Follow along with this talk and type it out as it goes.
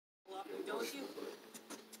Good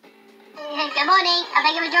morning. I'd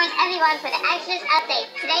like to rejoice everyone for the Exodus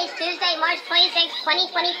update. Today is Tuesday, March 26,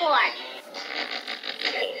 2024.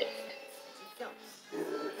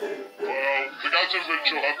 Well, we got the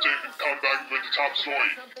virtual update and come back with the top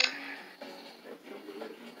story.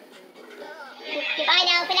 Goodbye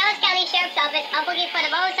now. Pinellas County Sheriff's Office. I'm looking for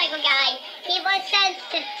the motorcycle guy. He was sent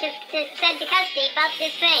to custody about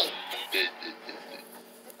this thing.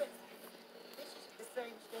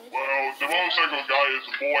 Well, the motorcycle guy is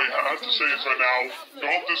a boy. I have to say this right now. I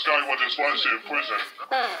hope this guy went his last day in prison.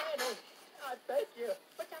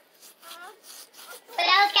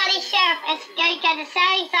 Pinellas County Sheriff is going to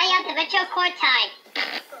sign out the virtual court time.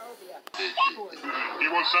 He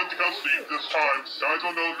was sent to custody this time. I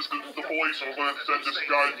don't know if the police are going to send this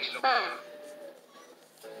guy.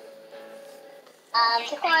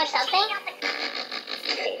 To court or something?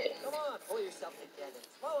 Come on, pull yourself together.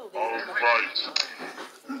 Right.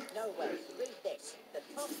 No way. Read this. The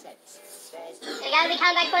contents. There's... We gotta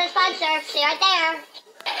become back for the sponsor. See right there.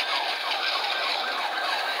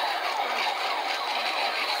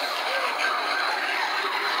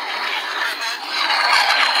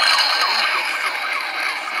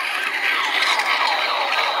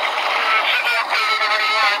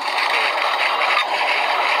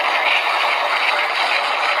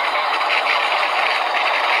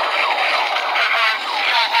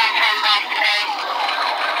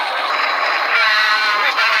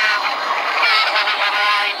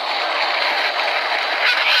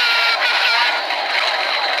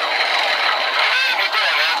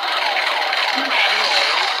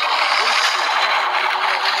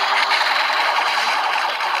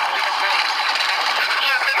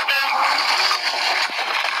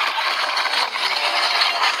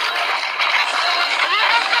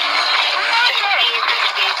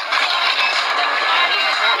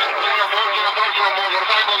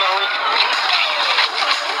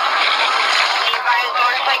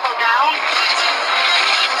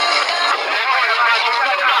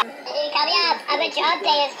 Your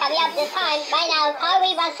update is coming up this time. Right now,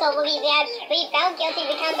 Harvey Russell will be found guilty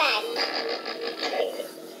to come back.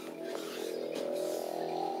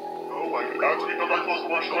 Oh my God, we come back to us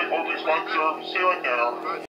commercial like Harvey's sponsor. Stay right there.